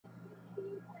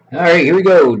Alright, here we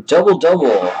go. Double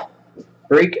double.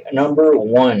 Break number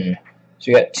 1.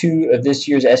 So we got 2 of this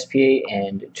year's SPA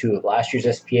and 2 of last year's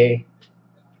SPA.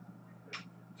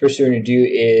 First thing we're going to do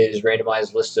is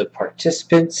randomize list of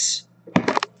participants.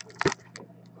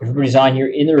 Everybody's on here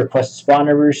in the requested spot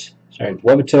numbers. Starting with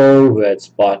Webito, who had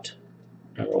spot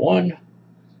number 1.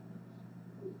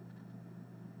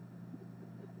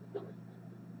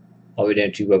 All the way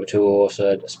down to Webito, who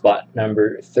also had spot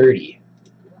number 30.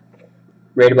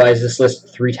 Randomize this list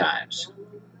 3 times.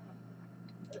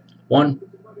 1.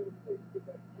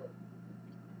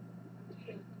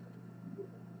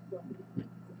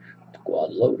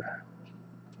 Quad load.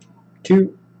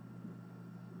 2.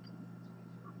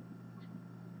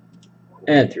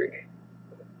 And 3.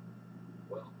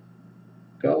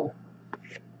 Go.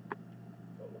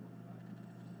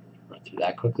 Run through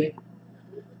that quickly.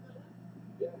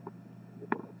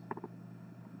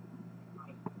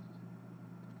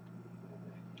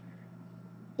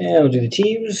 And we'll do the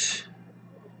teams.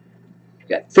 We've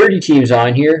got 30 teams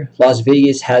on here. Las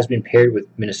Vegas has been paired with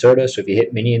Minnesota, so if you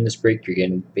hit Mini in this break, you're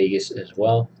getting Vegas as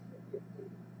well.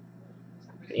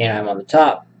 Anaheim on the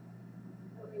top.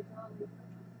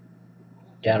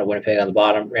 Down to Winnipeg on the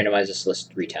bottom. Randomize this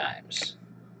list 3 times.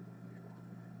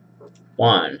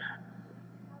 1.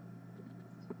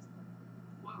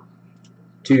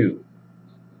 2.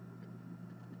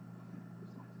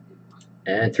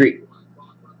 And 3.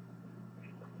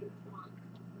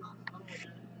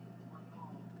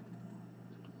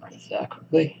 That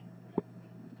quickly.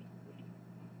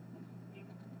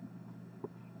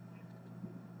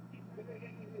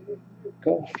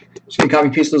 Go. Just going to copy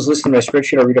and paste those lists in my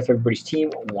spreadsheet. I'll read off everybody's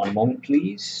team. 1 moment,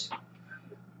 please.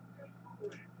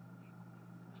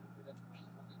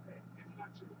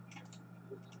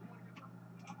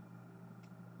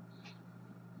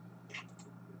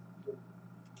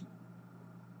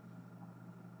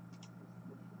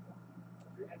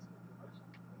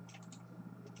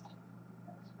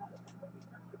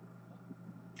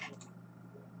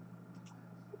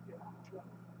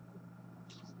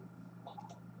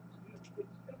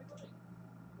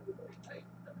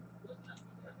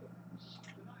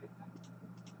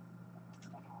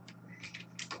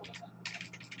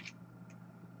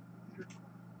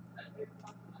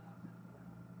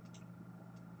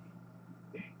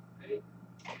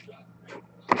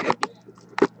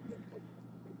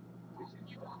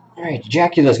 Alright,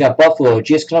 Jacula's got Buffalo,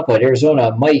 GS Canuck,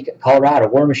 Arizona, Mike, Colorado,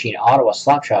 War Machine, Ottawa,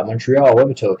 Slapshot, Montreal,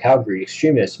 Webito, Calgary,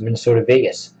 Extremist, Minnesota,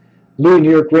 Vegas, Louis, New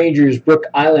York Rangers, Brook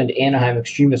Island, Anaheim,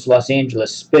 Extremist, Los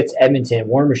Angeles, Spitz, Edmonton,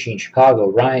 War Machine,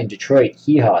 Chicago, Ryan, Detroit,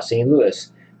 Hee-Haw, St.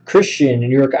 Louis, Christian, New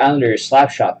York Islanders,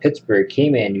 Slapshot, Pittsburgh,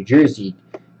 Cayman, New Jersey,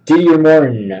 Didier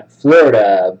Morton,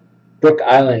 Florida, Brook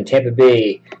Island, Tampa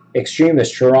Bay,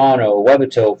 Extremist, Toronto,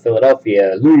 Webito,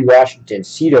 Philadelphia, Louis, Washington,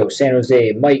 Cito, San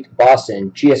Jose, Mike,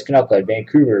 Boston, GS Canuck,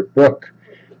 Vancouver, Brook,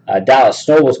 Dallas,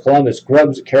 Snowballs, Columbus,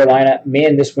 Grubs, Carolina,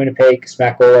 Man, this Winnipeg,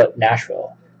 Smackola,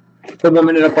 Nashville. Put 1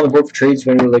 minute up on the board for trades. If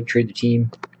anyone would like to trade the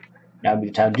team, now would be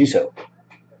the time to do so.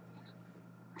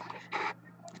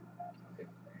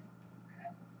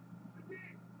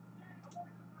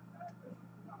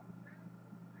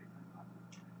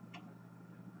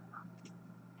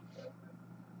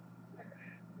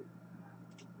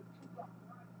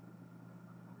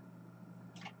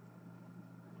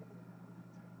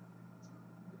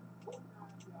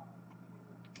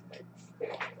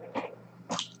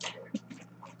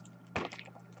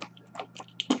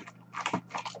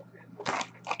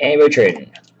 Anybody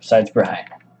trading besides Brian?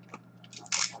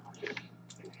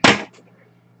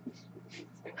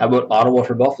 How about Ottawa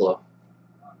for Buffalo?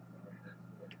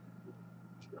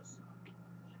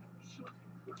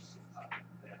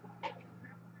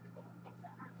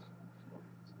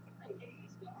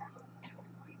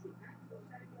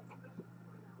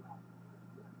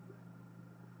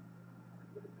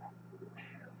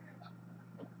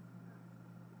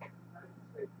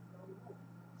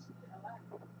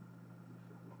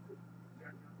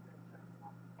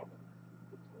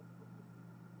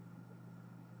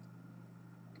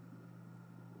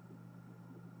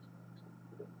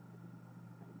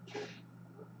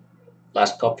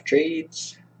 Last call for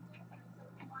trades.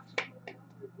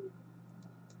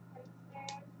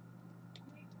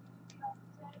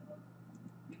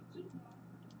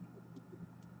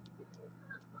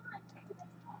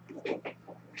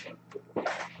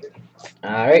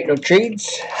 Alright, no trades.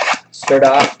 Start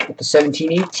off with the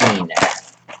 17-18.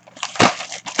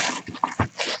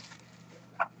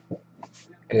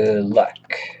 Good luck.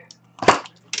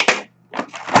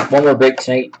 One more break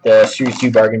tonight, the Series 2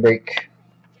 bargain break.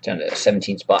 Down to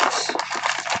 17 spots.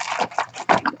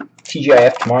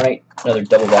 TGIF tomorrow night, another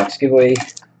double box giveaway.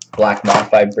 black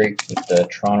modified break with the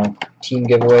Toronto team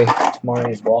giveaway tomorrow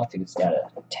as well. I think it's down to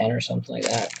 10 or something like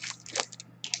that.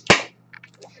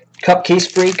 Cup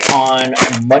case break on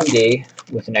Monday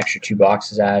with an extra 2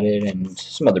 boxes added, and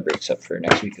some other breaks up for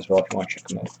next week as well if you want to check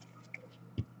them out.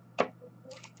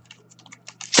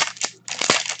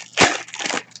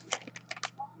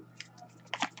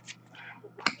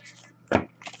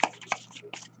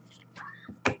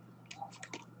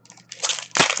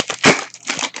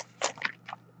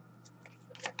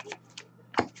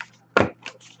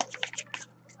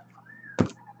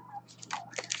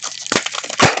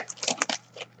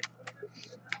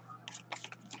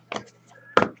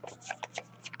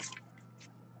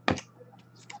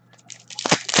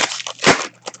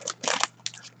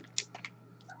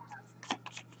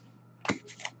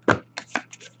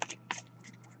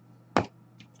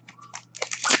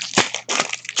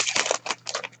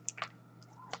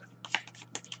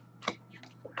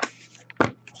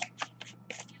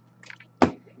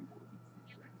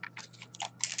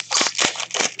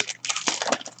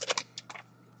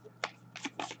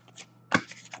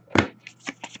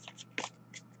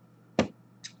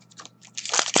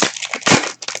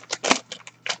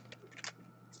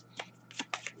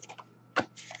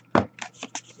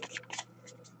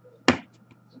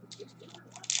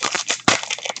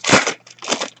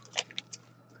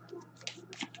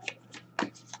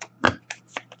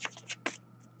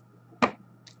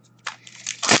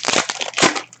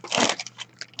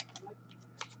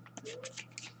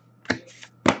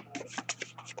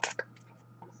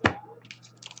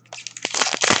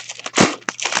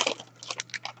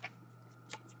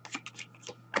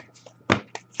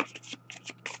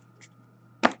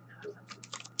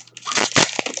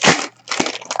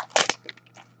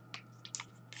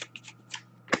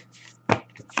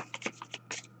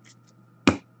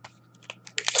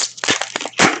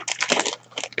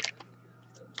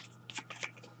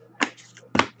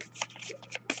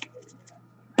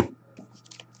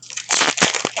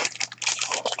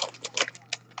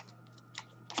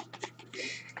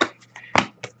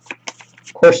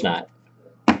 Of course not.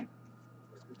 I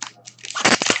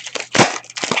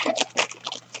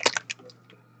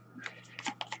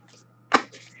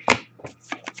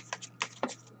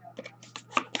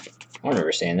don't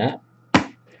remember saying that.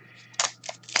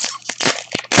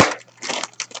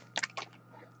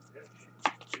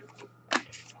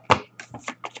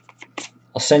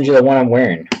 I'll send you the one I'm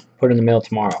wearing. Put it in the mail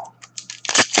tomorrow.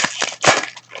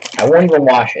 I won't even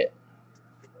wash it.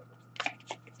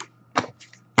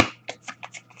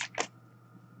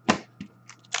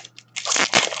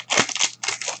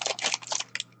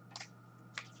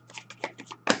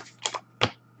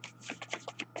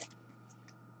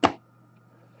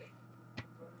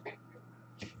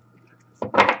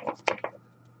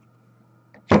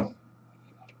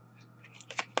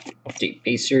 Update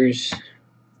Pacers.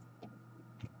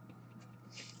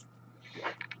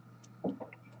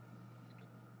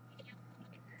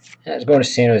 That's going to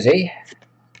San Jose,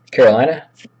 Carolina,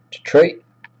 Detroit,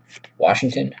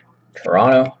 Washington,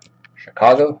 Toronto,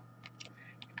 Chicago,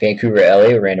 Vancouver, LA.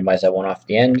 We'll randomize that one off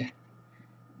the end.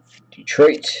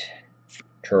 Detroit,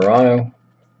 Toronto,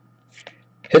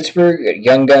 Pittsburgh.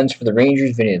 Young Guns for the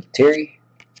Rangers, Vinny Lettieri.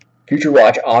 Future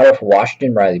Watch Auto for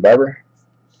Washington, Riley Barber.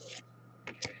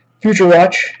 Future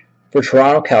Watch for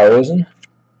Toronto, Cal Rosen.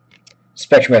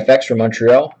 Spectrum FX for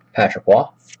Montreal, Patrick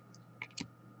Waugh.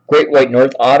 Great White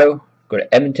North Auto, go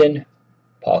to Edmonton,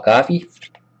 Paul Coffey.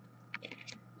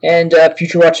 And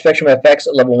Future Watch Spectrum FX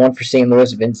at level 1 for St.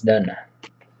 Louis, Vince Dunn.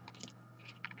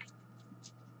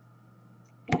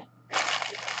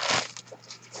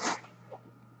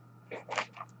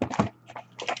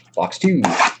 Box 2.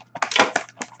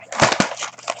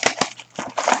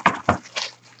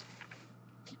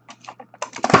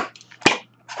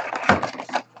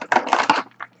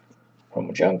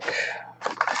 Promo Junk.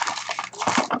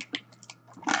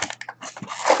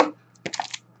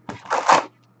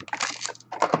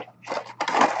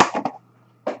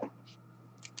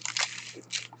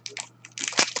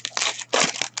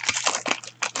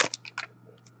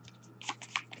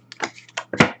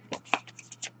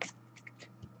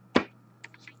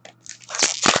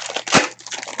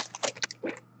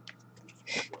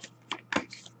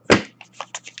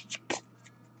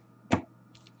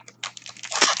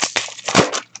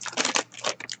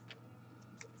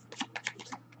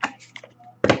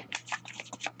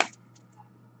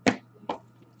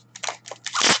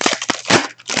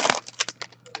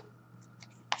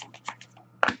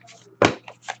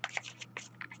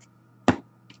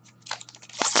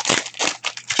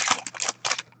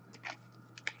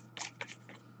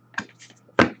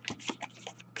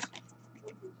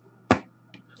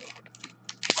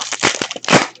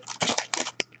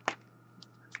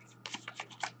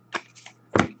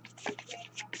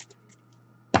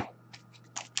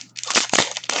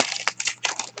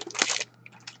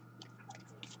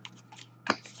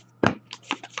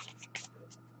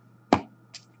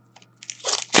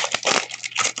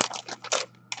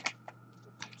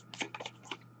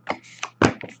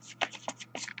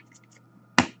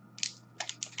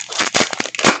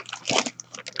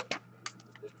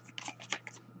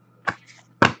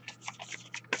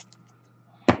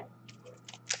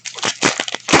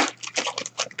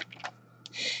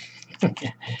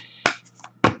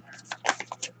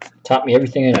 Taught me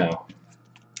everything I know.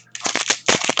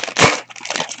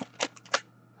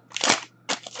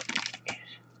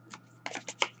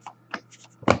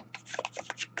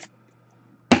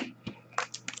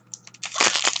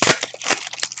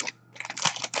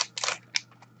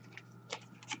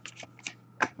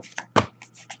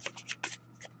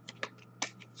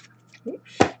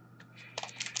 Oops.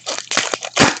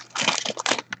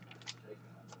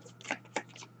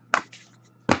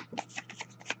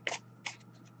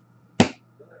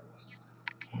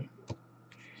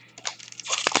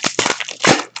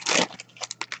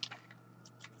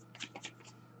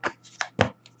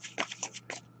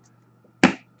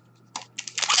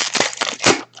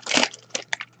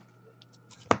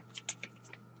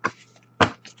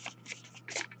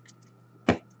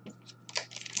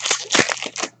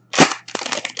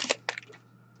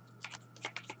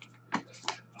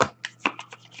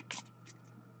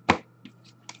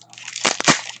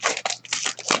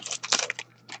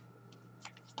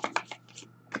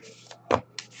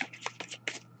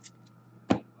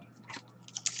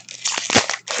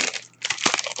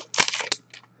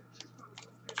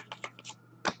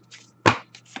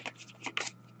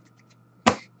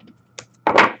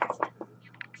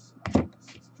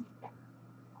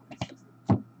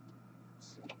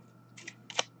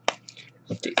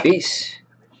 Update base.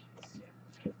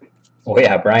 Oh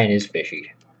yeah, Brian is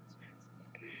fishy.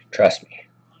 Trust me.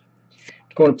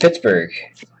 Going to Pittsburgh,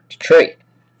 Detroit,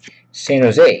 San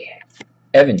Jose,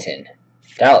 Edmonton,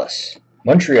 Dallas,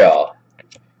 Montreal,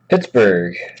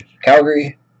 Pittsburgh,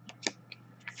 Calgary,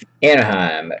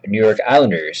 Anaheim, New York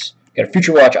Islanders. Got a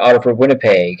Future Watch auto for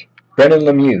Winnipeg, Brendan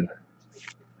Lemieux.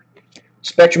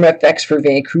 Spectrum FX for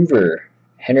Vancouver,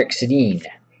 Henrik Sedin.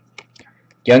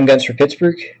 Young Guns for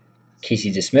Pittsburgh,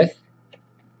 Casey DeSmith.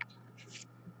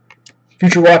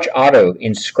 Future Watch auto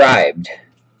inscribed.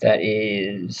 That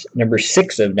is number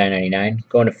 6 of 999.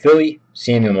 Going to Philly,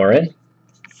 Samuel Morin.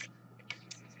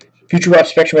 Future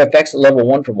Watch Spectrum FX level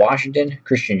 1 for Washington,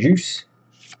 Christian Djoos.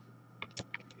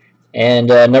 And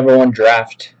number 1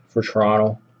 draft for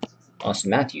Toronto,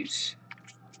 Austin Matthews.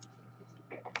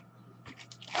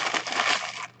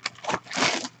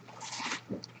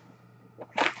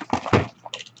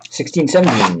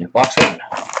 $16.17, box 1.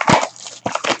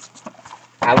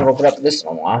 I haven't opened up this in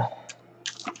a while.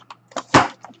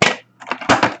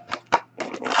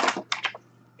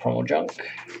 Promo junk.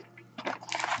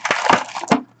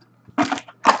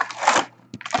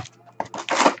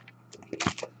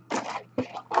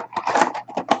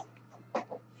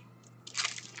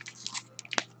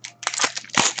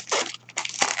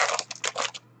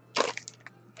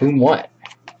 Boom what?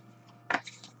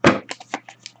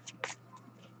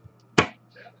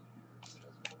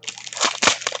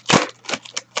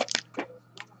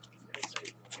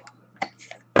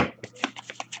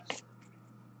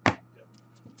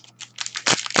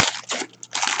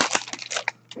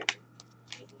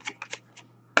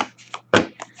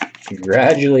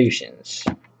 Congratulations.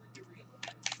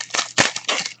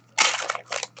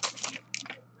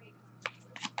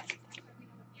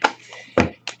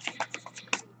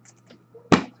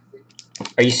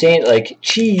 Are you saying like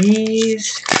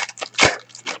cheese?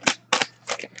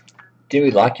 Did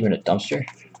we lock you in a dumpster?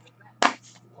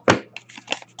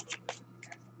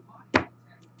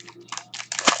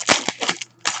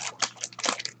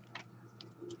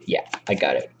 Yeah, I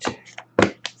got it.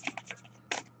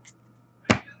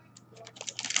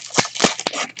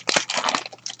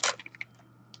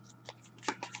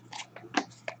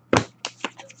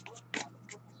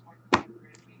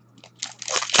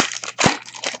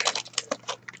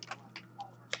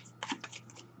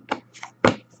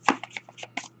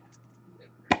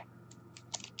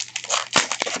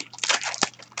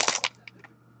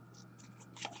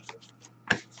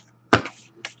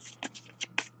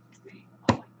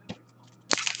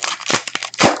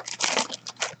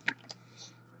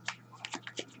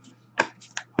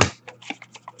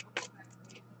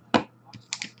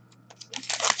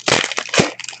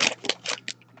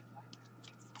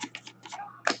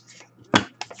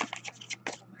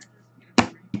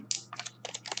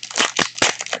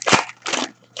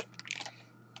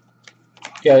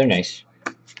 Yeah, they're nice.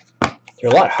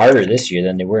 They're a lot harder this year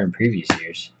than they were in previous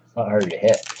years. A lot harder to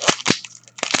hit.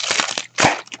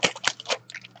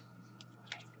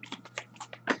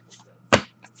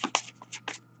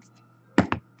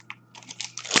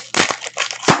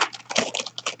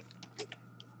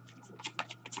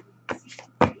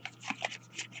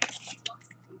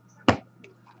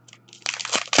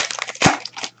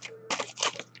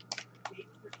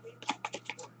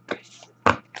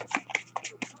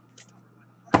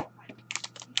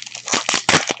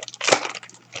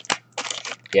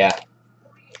 Yeah.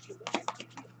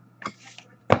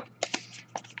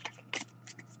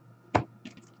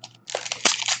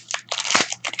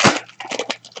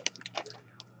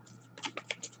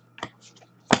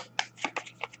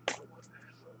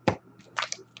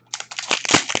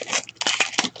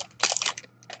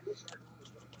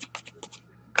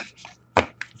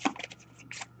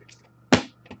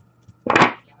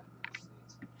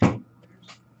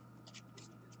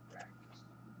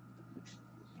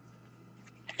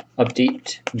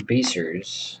 Update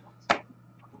basers.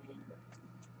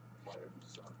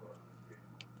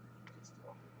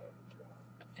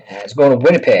 It's going to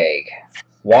Winnipeg,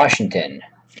 Washington,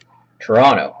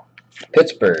 Toronto,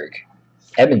 Pittsburgh,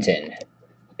 Edmonton,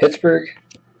 Pittsburgh,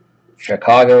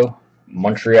 Chicago,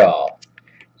 Montreal.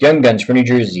 Young Guns for New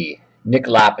Jersey, Nick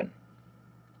Lappin.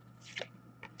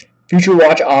 Future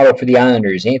Watch Auto for the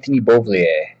Islanders, Anthony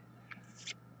Beauvillier.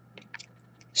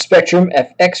 Spectrum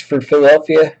FX for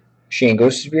Philadelphia, Shane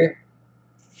Gostisbehere.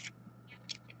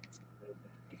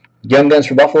 Young Guns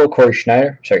for Buffalo, Cole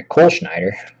Schneider.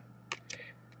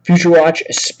 Future Watch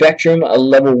Spectrum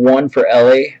Level 1 for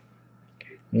LA,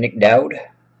 Nick Dowd.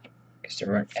 Guess they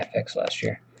were FX last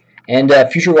year. And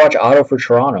Future Watch Auto for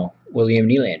Toronto, William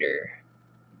Nylander.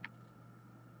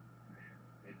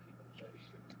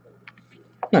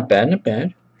 Not bad, not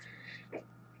bad.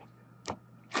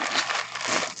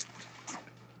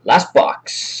 Last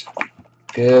box.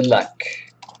 Good luck.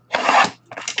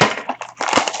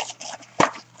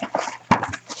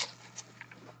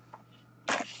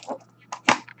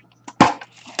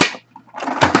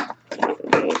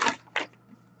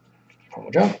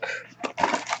 Promo junk.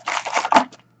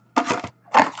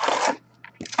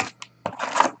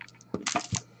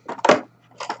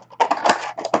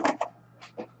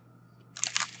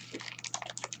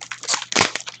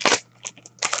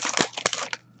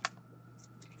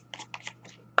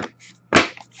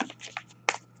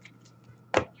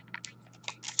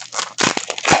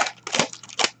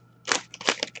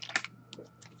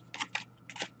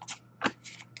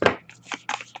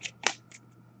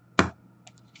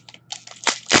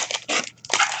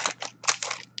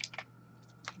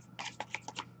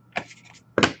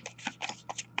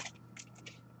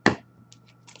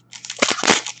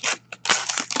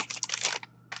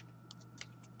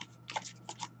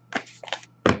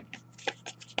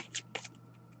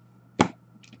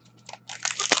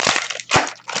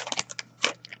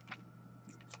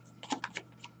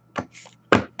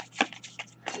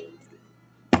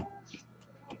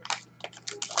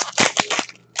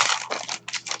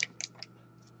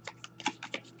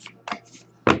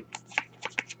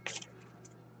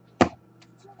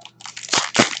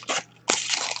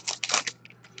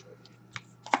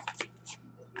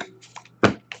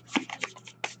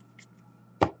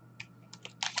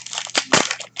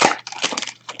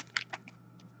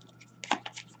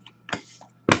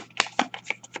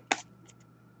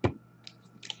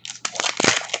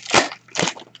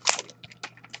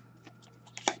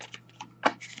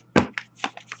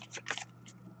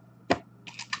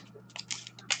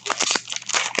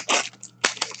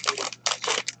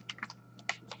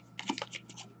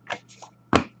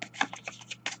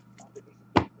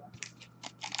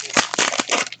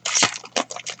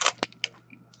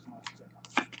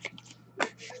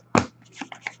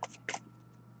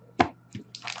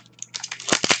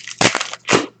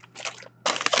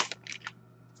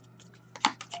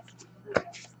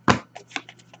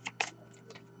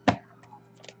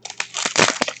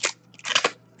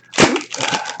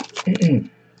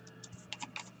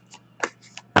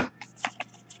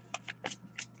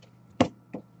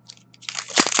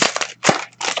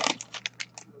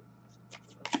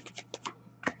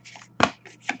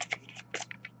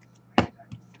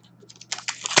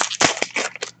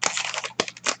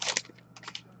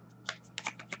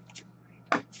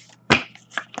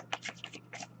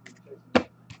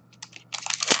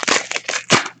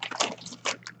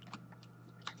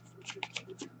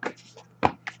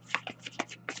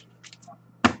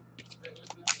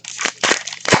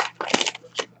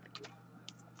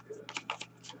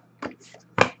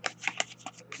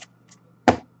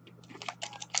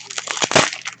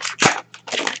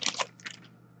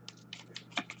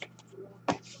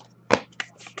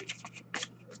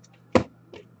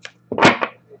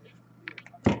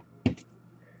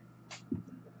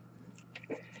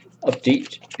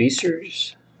 Update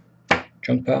basers.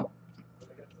 Jump out.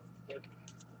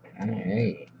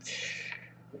 Alright.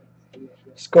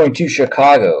 It's going to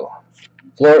Chicago.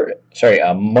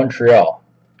 Montreal.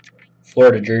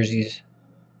 Florida jerseys.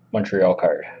 Montreal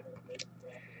card.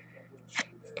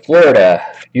 Florida.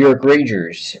 New York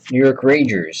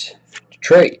Rangers.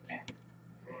 Detroit.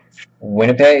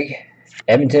 Winnipeg.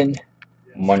 Edmonton.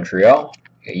 Montreal.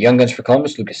 Young Guns for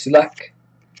Columbus. Lucas Silak.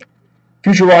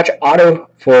 Future Watch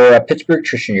Auto for Pittsburgh,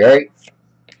 Tristan Jarry.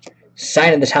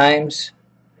 Sign of the Times.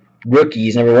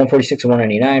 Rookies, number 146 and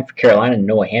 199 for Carolina,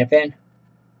 Noah Hanifin.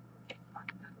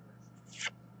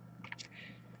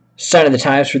 Sign of the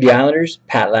Times for the Islanders,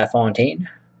 Pat LaFontaine.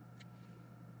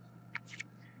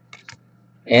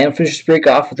 And finish this break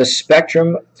off with a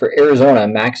Spectrum for Arizona,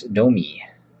 Max Domi.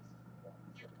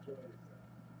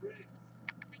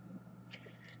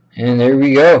 And there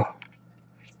we go.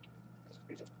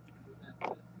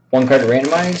 One card to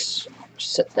randomize.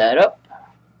 Set that up.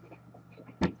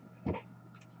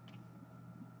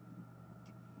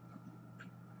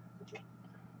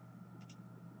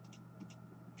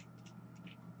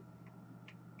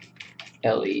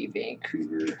 LA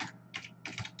Vancouver.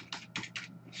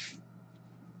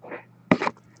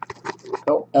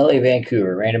 Oh, LA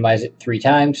Vancouver. Randomize it 3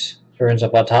 times. Turns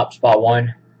up on top. Spot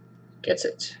 1. Gets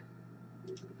it.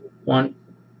 1,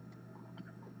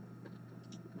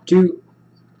 2,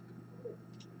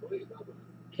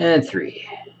 and 3.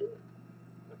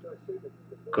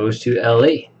 Goes to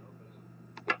LA.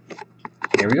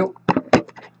 There we go.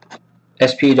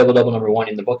 SP double number 1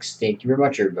 in the books. Thank you very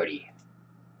much, everybody.